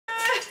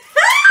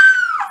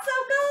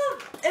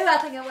Ooh, I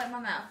think I wet my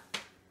mouth.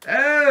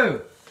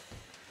 Oh!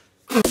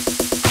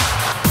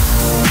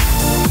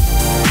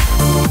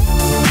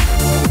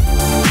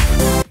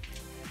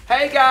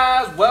 Hey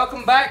guys,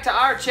 welcome back to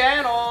our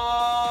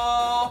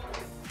channel.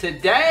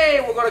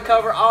 Today we're going to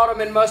cover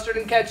autumn and mustard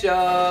and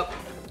ketchup.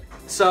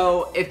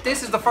 So if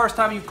this is the first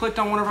time you've clicked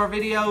on one of our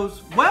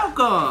videos,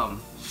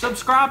 welcome.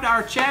 Subscribe to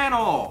our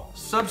channel.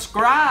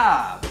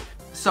 Subscribe.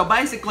 So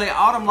basically,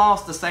 Autumn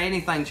lost the Say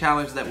Anything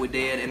challenge that we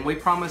did, and we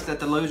promised that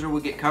the loser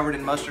would get covered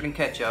in mustard and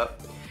ketchup.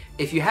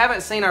 If you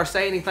haven't seen our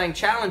Say Anything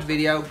challenge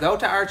video, go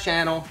to our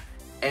channel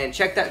and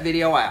check that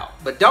video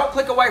out. But don't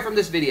click away from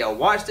this video.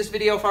 Watch this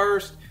video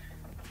first,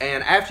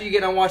 and after you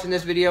get done watching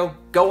this video,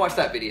 go watch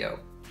that video.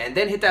 And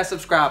then hit that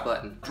subscribe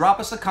button. Drop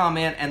us a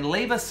comment and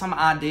leave us some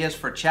ideas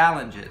for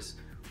challenges.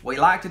 We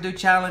like to do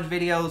challenge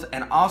videos,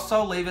 and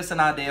also leave us an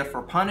idea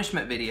for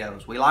punishment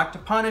videos. We like to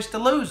punish the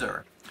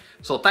loser.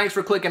 So thanks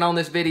for clicking on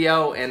this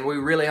video, and we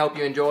really hope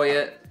you enjoy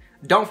it.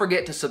 Don't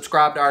forget to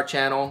subscribe to our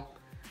channel,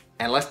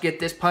 and let's get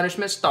this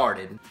punishment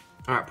started.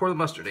 All right, pour the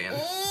mustard in.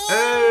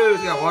 Oh,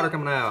 it's got water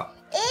coming out.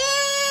 Ew,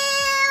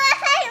 I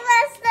hate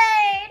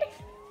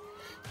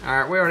mustard.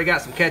 All right, we already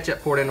got some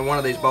ketchup poured into one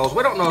of these bowls.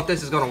 We don't know if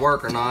this is gonna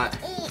work or not.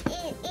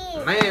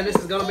 Man, this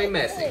is gonna be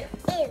messy.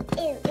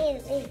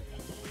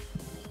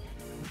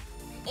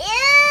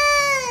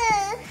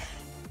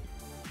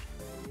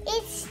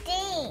 It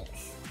stinks.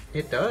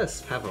 It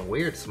does have a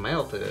weird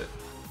smell to it.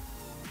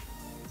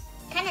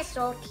 Kind of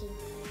salty.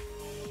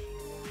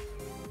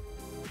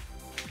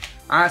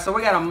 All right, so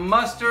we got a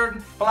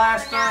mustard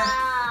blaster,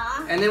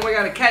 No. and then we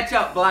got a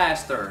ketchup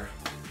blaster.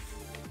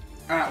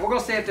 All right, we're gonna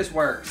see if this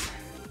works.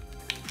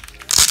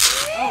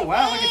 Oh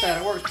wow, look at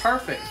that, it works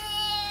perfect.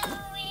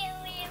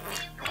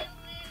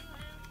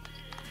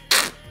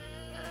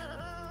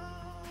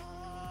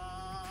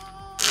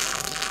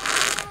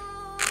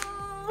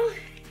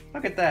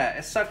 Look at that,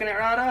 it's sucking it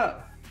right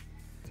up.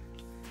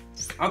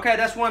 Okay,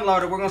 that's one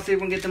loaded. We're gonna see if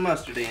we can get the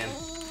mustard in.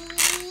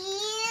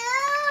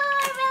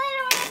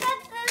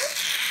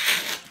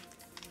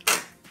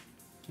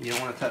 You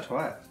don't want to touch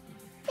what?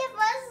 The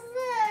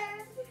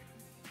mustard.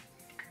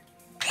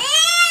 Ew,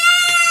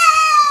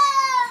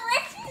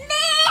 it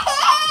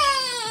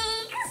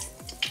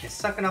stinks. It's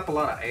sucking up a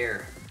lot of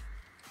air.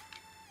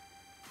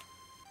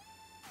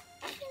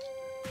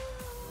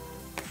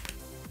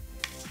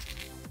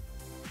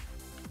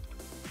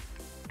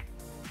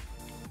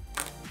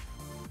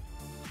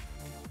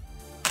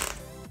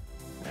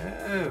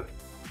 Oh.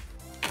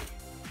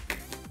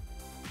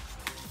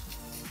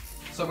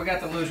 So we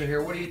got the loser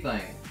here. What do you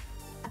think?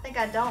 I think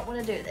I don't want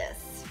to do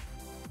this.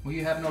 Well,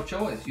 you have no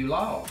choice. You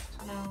lost.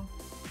 I know.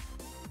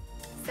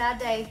 Sad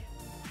day.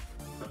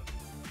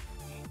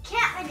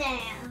 Count me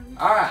down.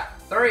 All right,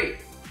 3,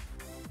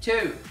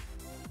 2,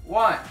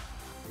 1,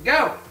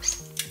 go.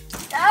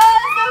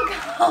 Oh,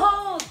 it's so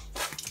cold.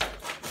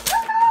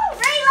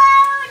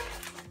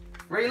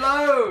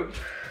 Reload. Reload.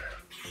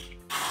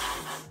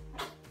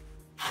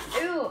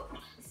 Ooh,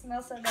 it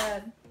smells so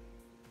bad.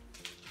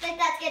 I think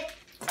that's good.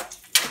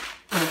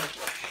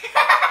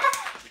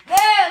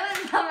 There,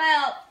 let's come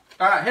out.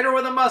 All right, hit her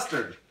with a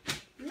mustard.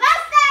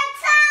 Mustard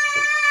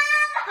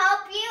time!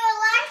 Hope you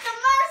like the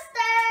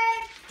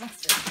mustard.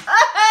 Mustard.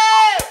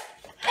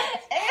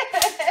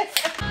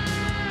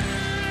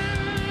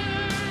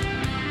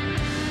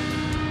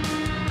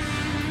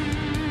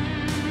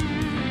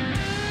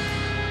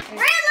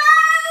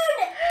 Reload!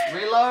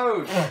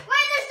 Reload. Wait,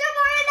 there's still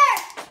more in there.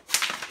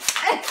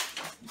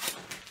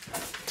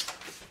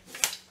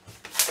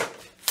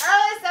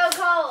 Oh, it's so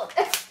cold.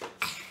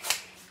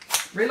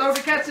 Reload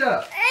the ketchup.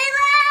 Reload!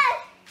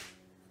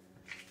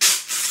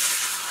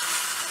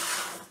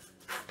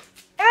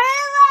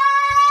 Reload!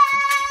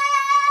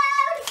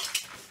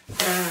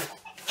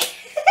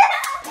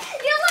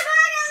 You look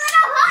like a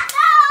little hot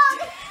dog!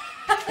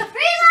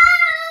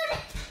 Reload!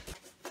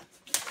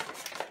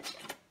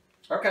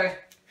 Okay.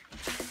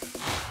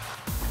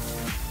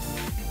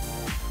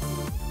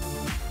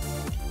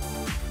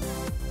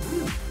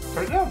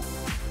 Pretty good.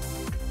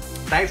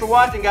 Thanks for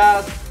watching,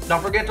 guys.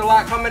 Don't forget to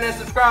like, comment, and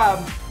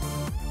subscribe.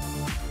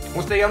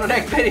 We'll see you on the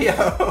next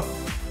video.